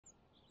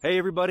Hey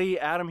everybody,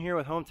 Adam here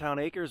with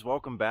Hometown Acres.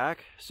 Welcome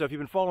back. So if you've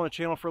been following the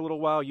channel for a little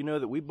while, you know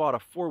that we bought a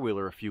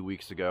four-wheeler a few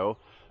weeks ago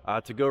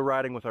to go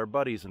riding with our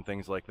buddies and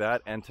things like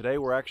that. And today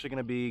we're actually going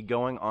to be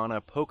going on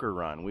a poker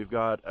run. We've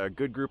got a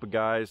good group of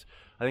guys.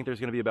 I think there's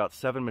going to be about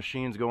 7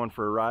 machines going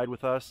for a ride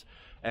with us.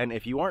 And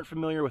if you aren't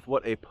familiar with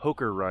what a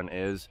poker run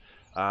is,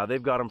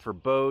 they've got them for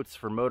boats,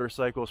 for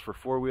motorcycles, for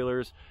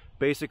four-wheelers.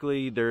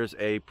 Basically, there's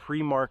a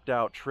pre-marked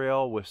out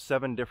trail with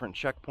 7 different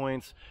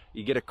checkpoints.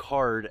 You get a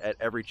card at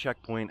every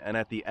checkpoint, and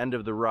at the end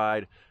of the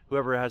ride,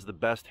 whoever has the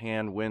best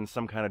hand wins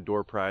some kind of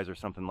door prize or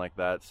something like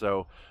that.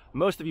 So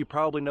most of you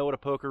probably know what a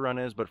poker run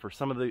is, but for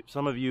some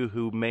of you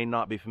who may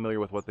not be familiar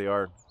with what they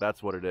are,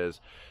 that's what it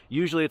is.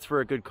 Usually it's for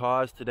a good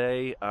cause.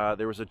 Today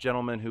there was a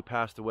gentleman who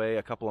passed away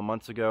a couple of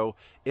months ago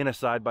in a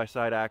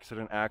side-by-side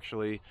accident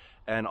actually,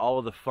 and all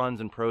of the funds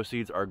and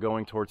proceeds are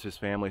going towards his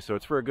family, so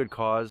it's for a good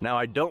cause. Now,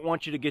 I don't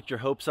want you to get your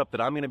hopes up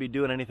that I'm going to be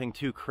doing anything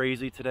too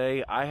crazy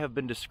today. I have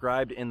been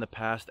described in the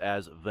past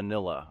as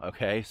vanilla,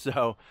 okay?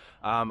 So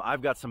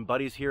I've got some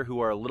buddies here who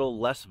are a little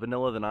less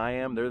vanilla than I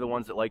am. They're the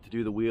ones that like to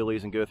do the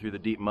wheelies and go through the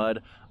deep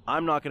mud.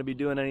 I'm not going to be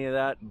doing any of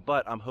that,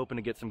 but I'm hoping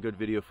to get some good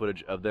video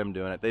footage of them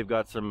doing it. They've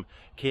got some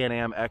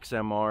Can-Am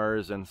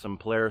XMRs and some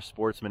Polaris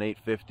Sportsman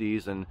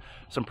 850s and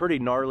some pretty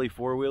gnarly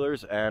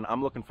four-wheelers, and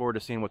I'm looking forward to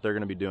seeing what they're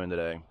going to be doing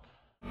today.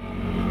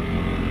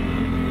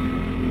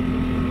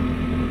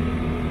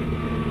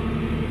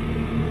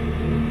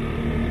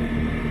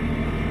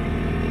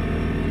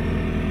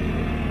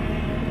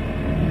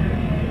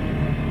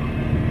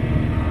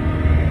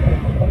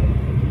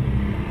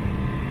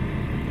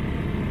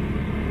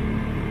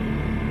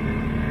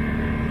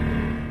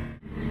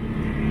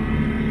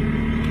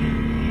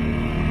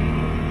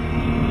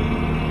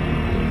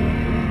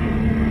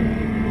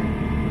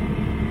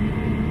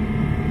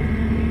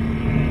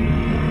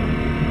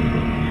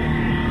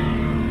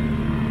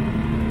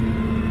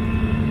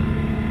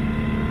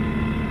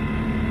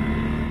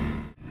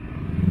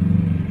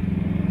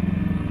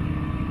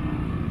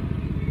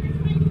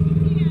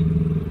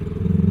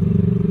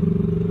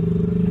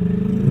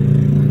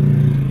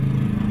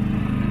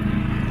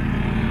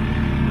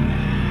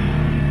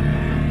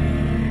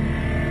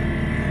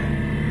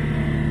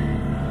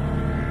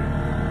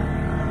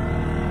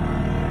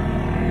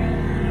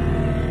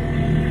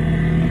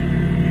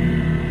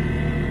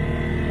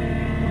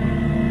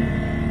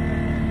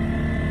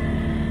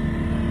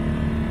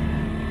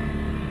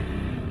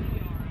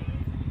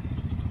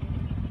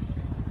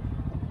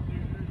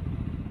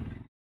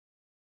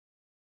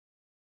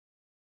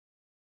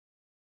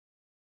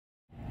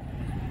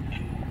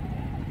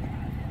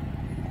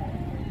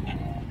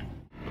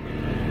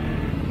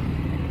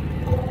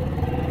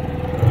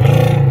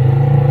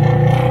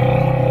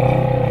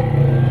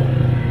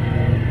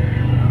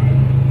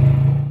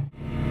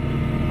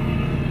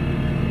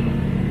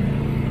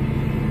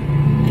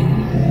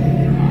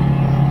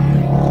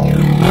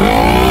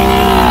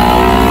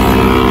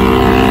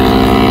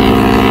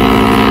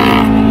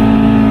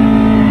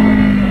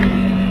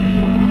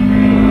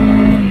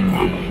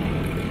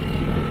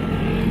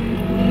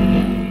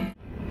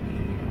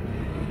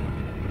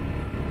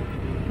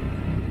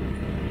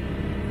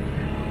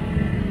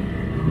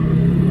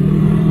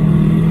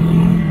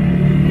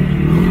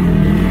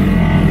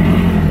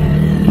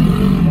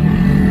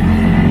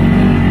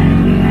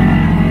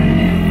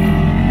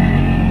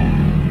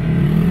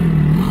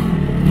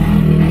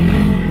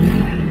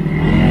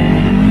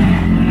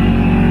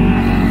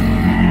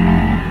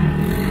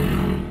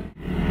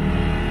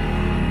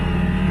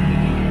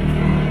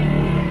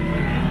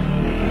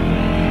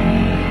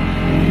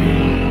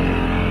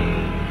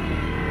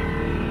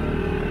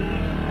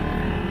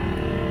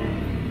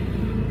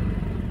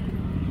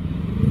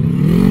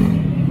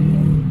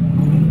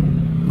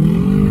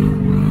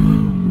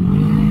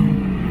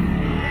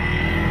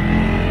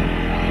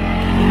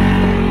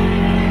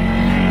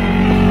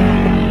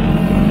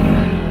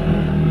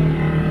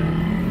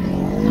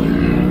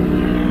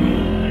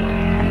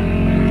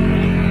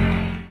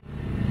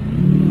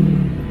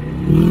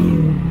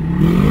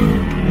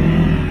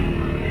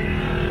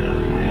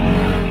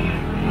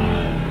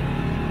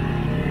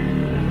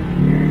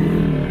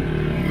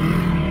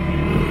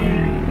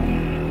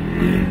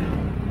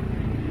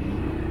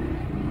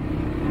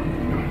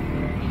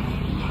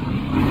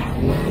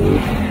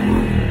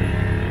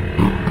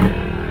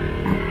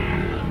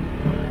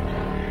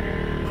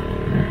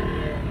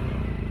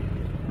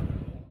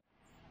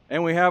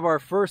 And we have our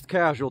first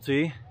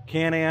casualty,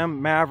 Can-Am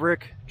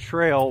Maverick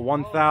Trail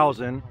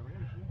 1000.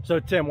 So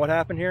Tim, what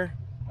happened here?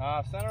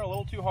 Center a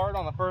little too hard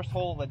on the first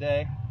hole of the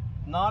day.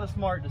 Not a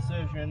smart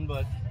decision,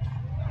 but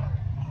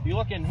if you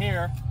look in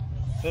here,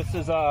 this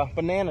is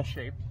banana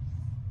shaped.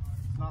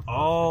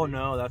 Oh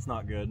no, that's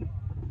not good.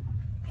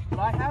 But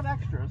I have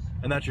extras.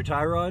 And that's your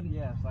tie rod?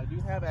 Yes, I do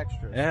have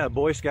extras. Yeah,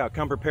 Boy Scout,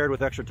 come prepared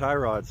with extra tie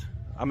rods.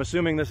 I'm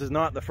assuming this is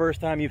not the first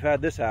time you've had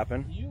this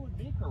happen. You would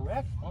be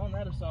correct on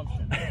that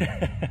assumption.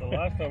 The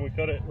last time we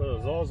cut it with a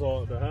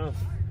Zawzaw at the house.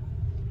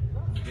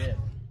 We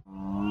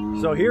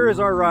did. So here is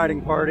our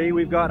riding party.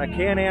 We've got a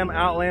Can-Am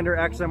Outlander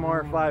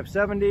XMR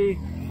 570,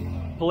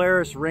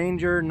 Polaris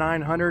Ranger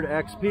 900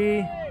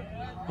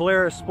 XP,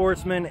 Polaris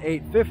Sportsman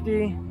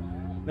 850.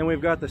 Then we've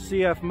got the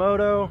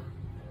CFMoto.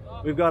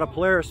 We've got a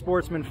Polaris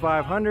Sportsman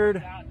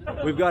 500.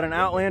 We've got an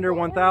Outlander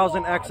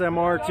 1000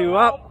 XMR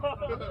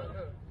 2-up.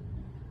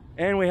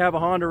 And we have a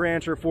Honda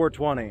Rancher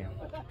 420.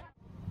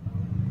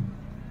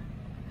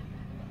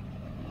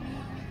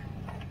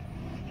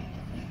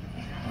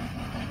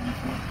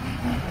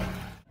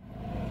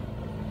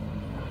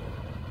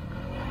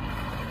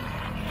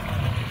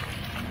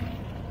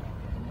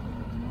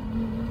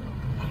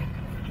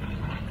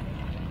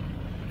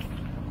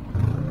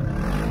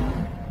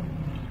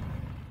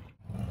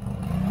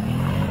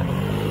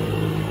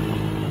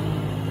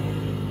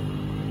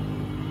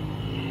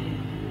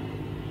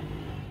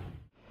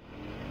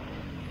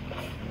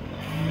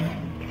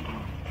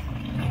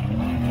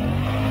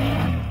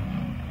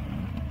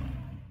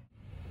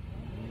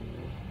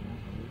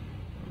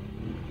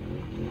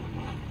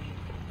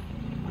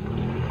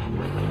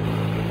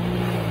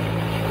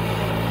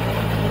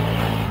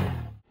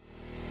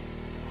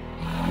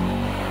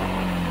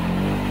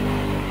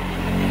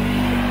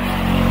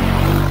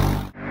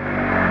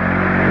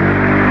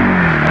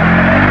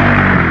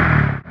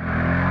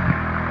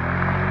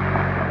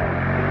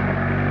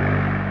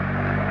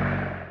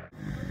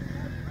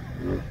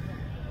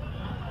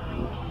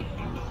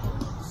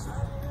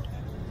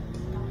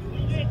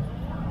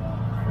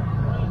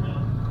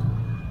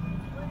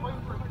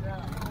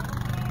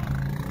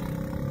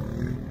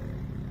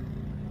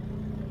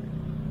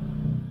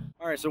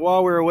 Alright, so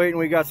while we were waiting,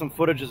 we got some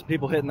footage of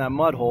people hitting that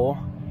mud hole.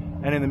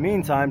 And in the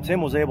meantime,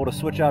 Tim was able to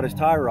switch out his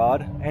tie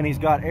rod, and he's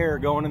got air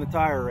going in the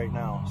tire right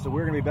now. So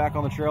we're going to be back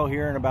on the trail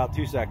here in about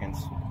 2 seconds.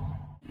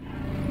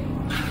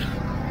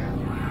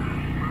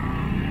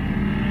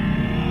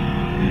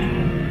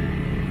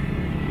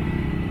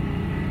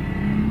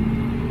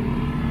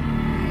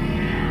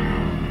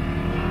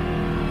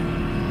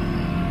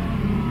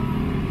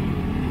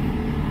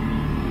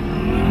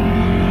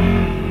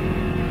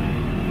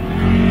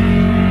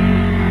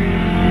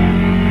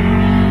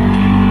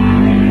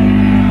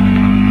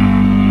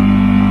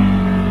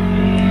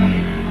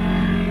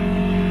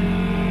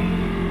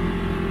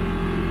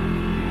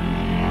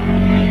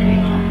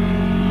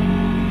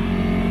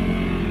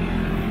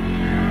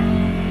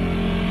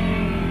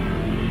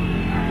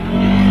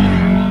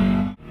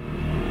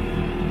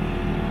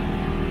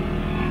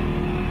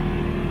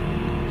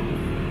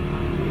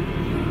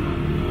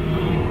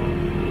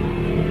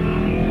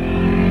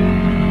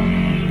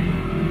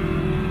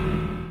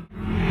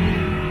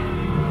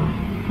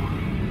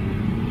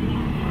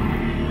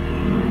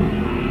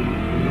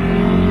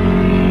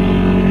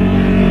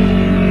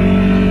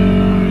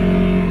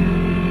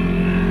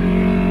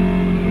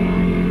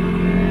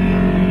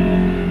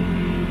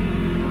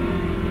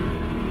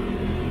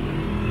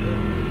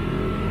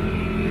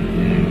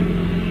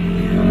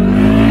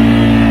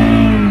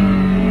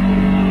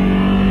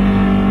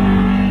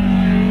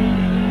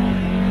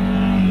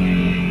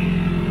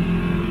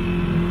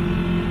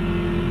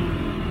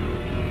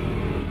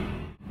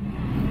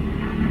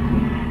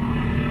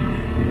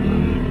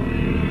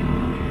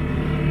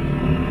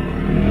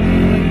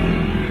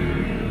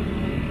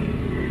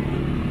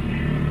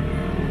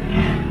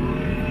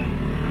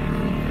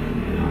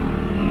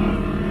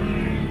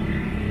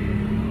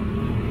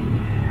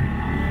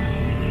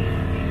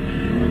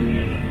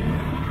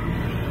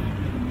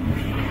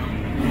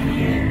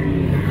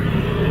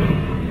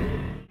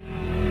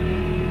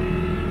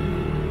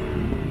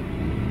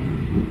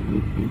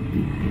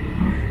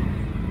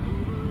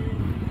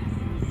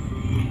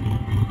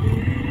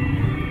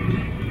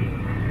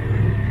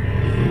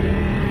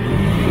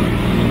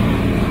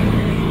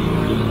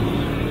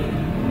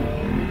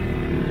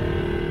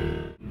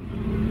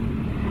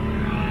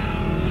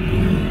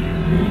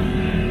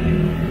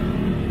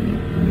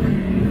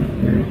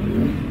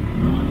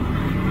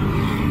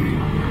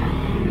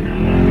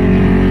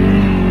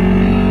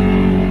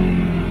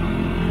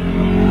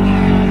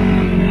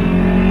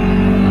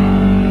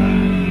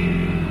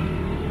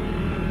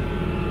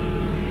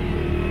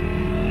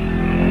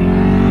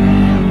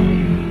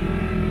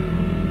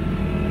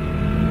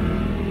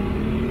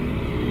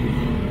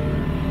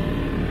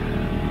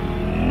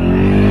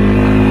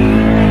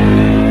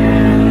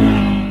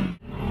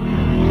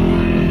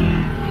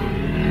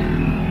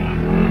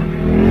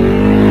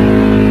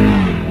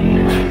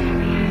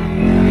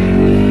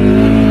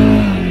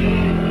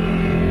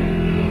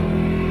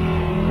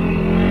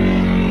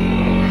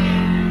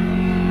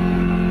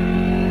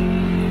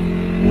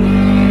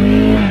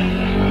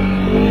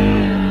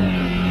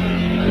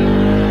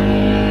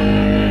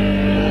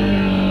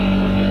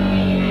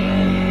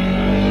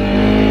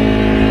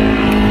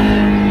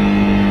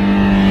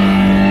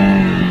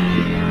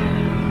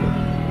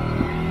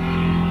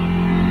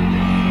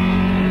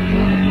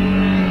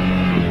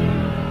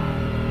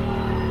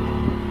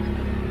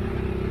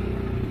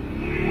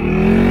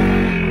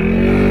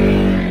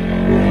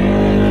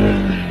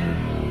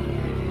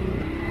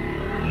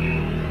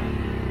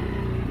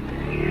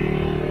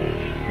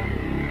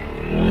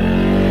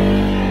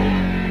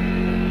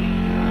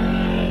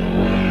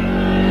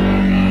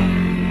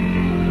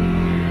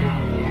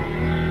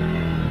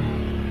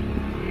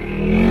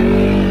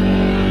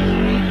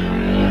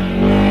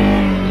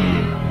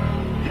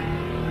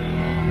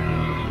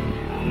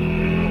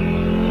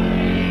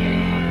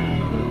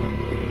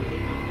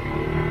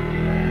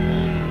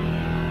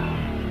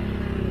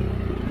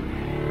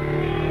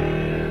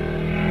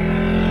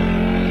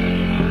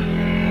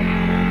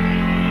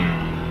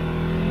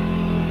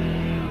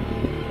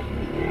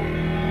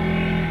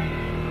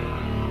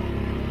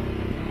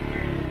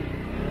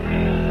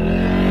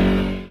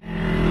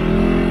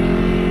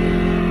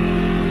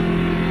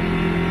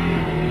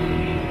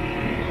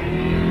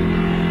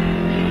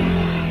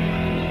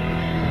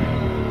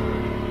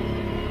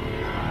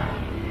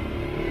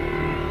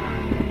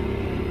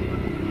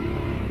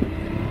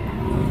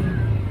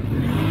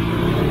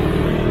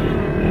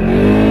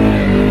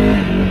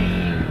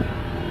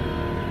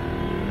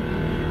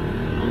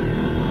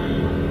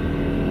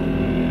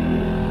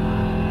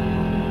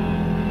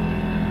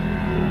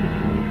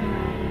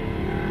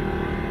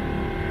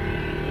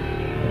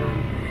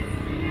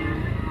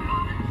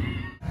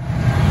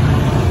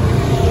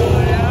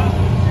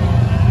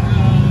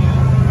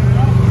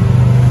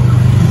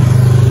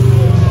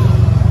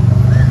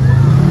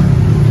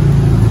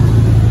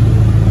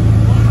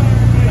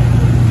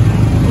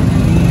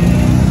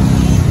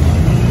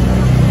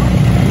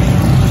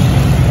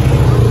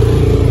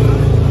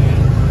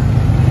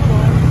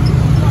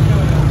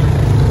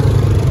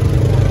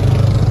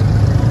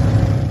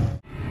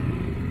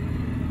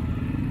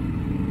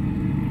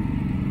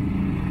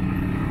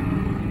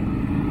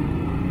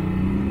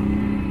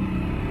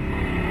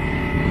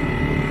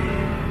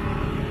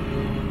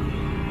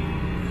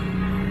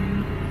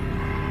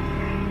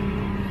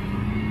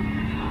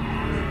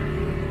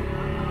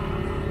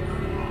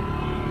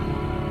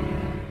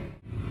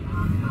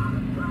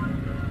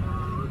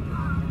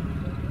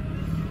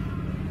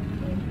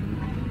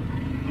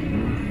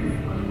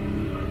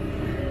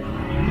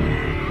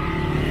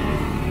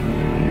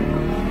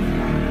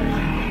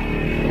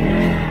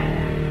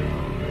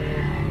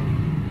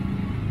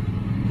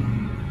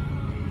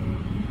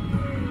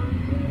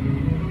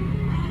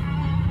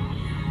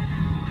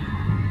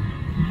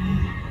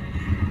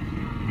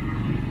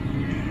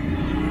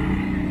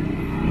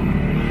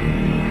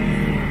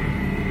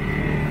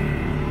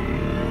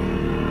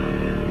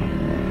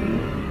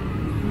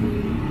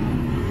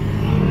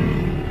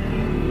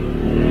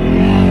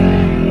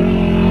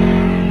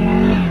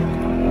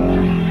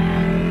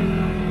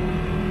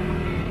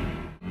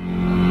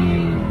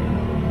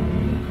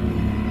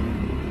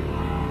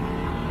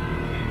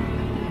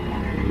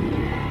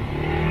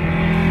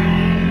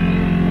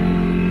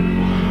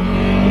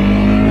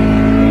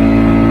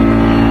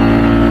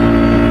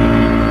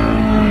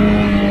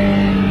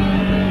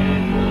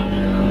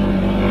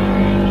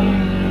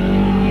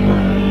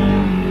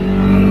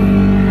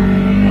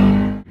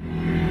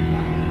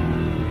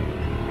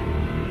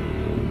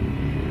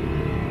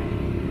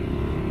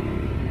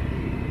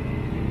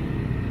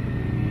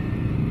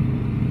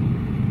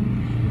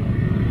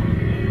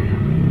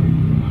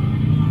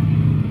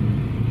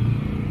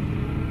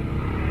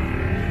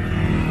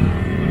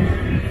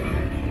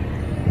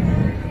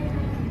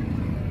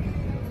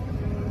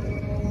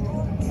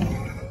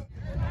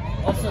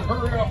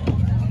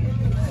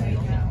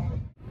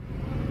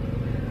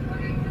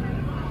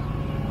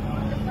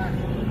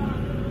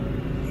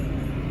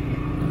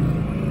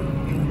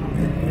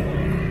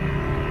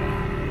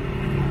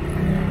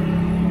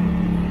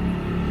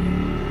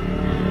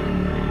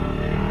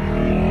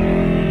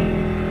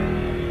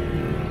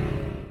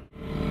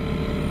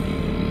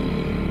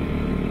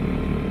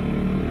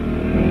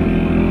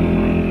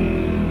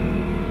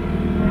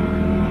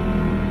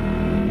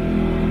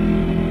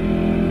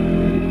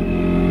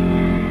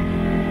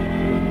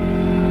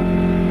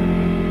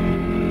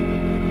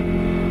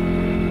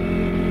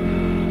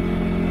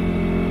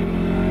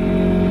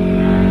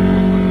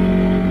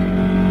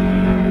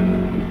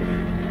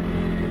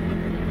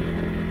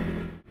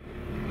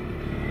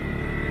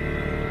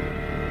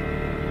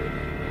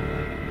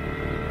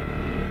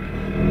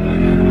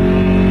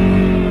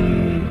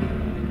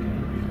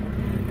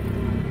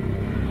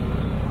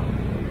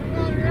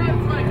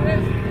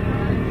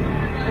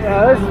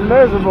 this is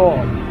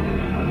miserable.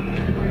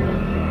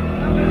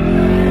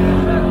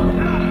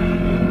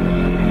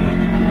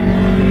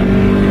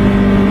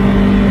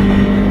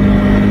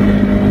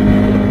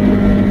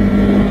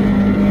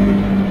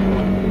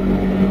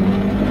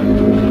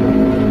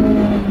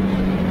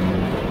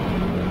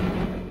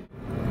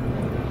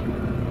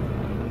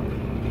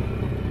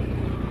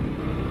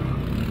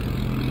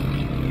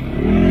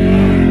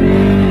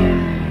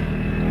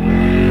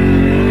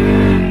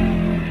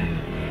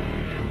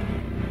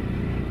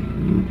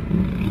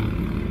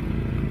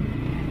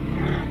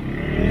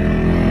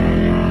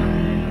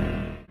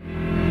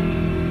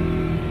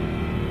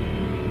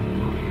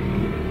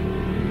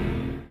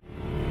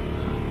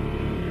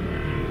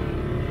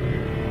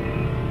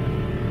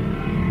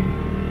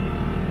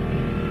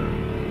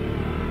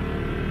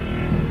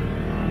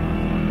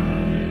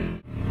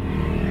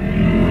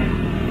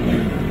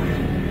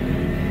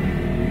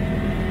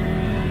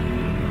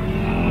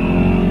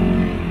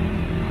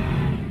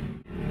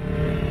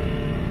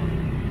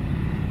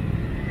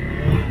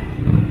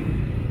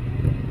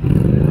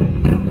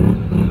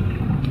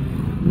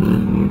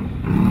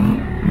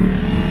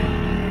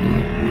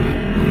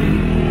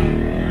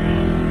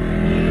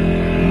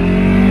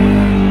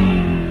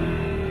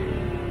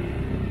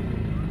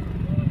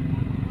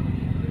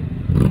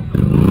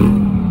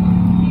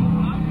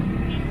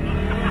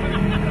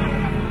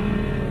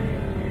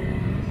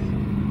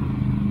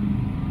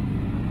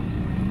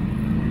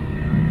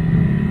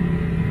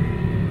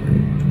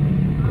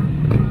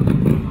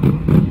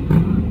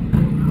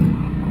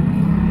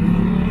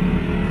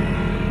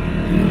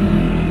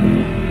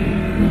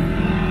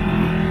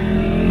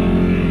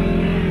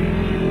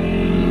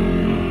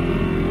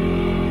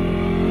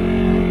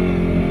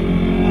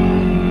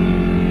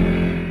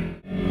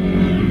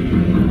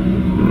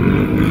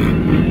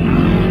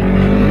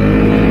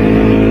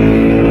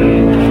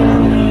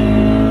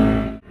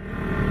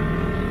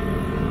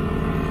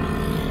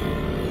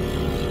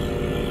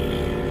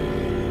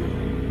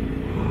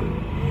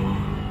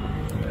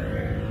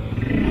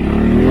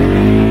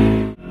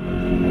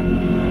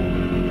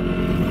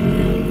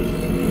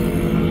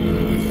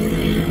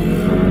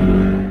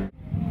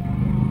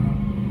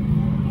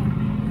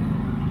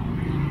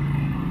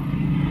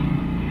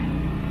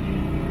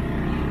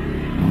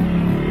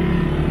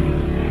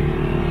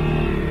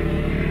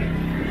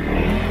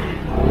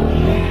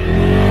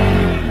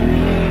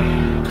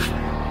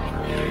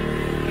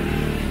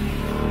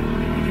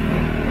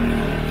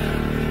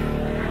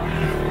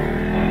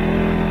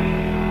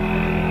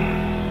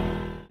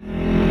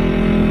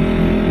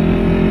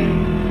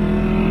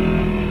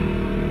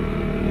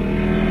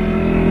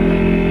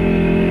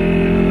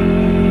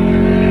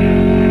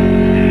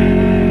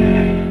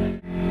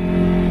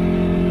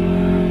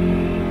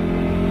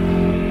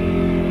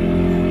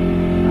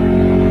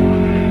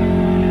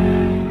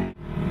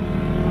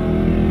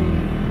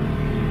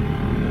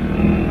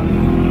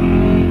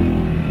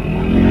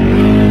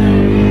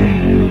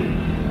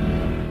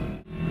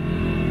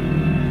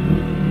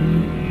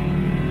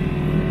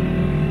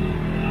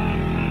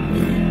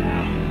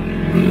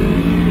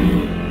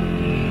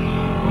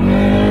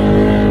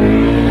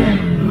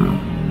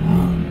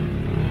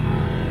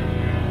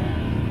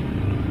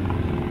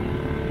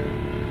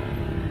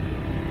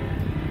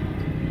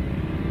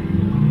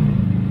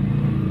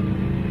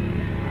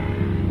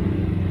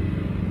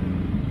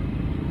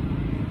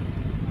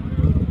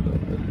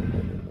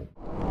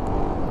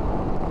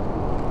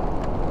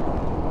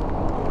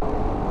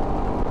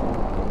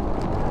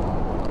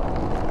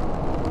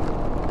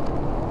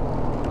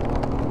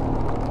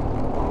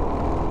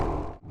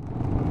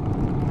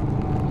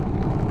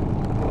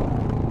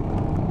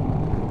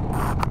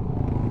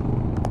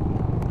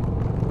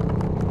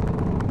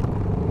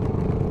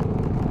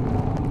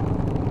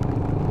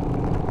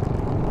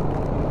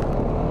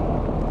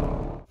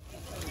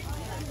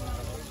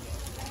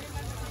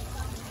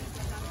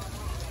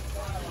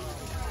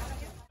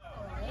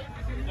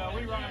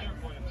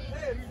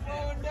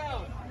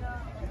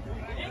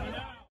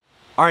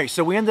 All right,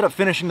 so we ended up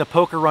finishing the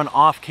poker run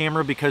off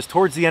camera because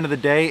towards the end of the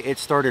day, it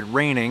started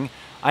raining.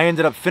 I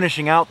ended up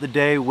finishing out the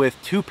day with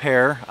 2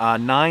 pair,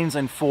 9s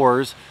and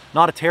 4s.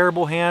 Not a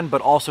terrible hand,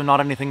 but also not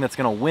anything that's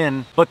gonna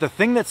win. But the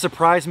thing that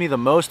surprised me the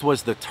most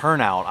was the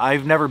turnout.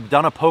 I've never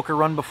done a poker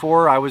run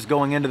before. I was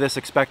going into this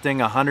expecting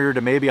 100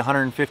 to maybe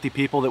 150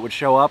 people that would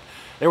show up.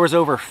 There was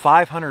over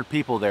 500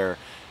 people there.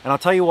 And I'll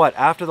tell you what,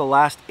 after the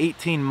last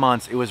 18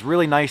 months, it was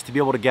really nice to be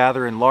able to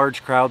gather in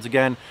large crowds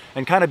again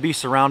and kind of be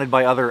surrounded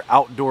by other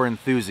outdoor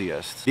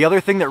enthusiasts. The other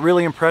thing that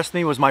really impressed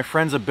me was my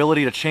friend's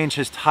ability to change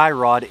his tie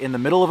rod in the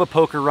middle of a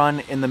poker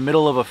run, in the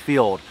middle of a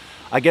field.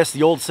 I guess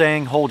the old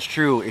saying holds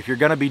true. If you're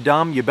gonna be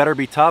dumb, you better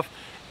be tough,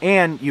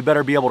 and you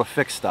better be able to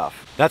fix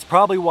stuff. That's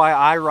probably why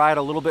I ride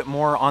a little bit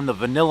more on the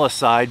vanilla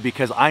side,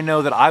 because I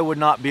know that I would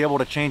not be able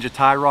to change a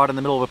tie rod in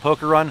the middle of a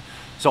poker run,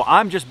 so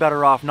I'm just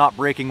better off not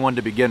breaking one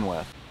to begin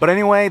with. But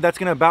anyway, that's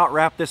gonna about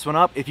wrap this one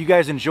up. If you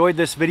guys enjoyed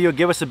this video,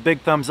 give us a big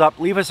thumbs up.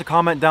 Leave us a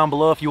comment down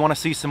below if you wanna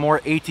see some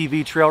more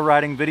ATV trail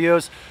riding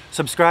videos.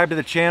 Subscribe to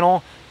the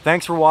channel.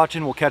 Thanks for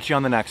watching. We'll catch you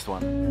on the next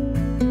one.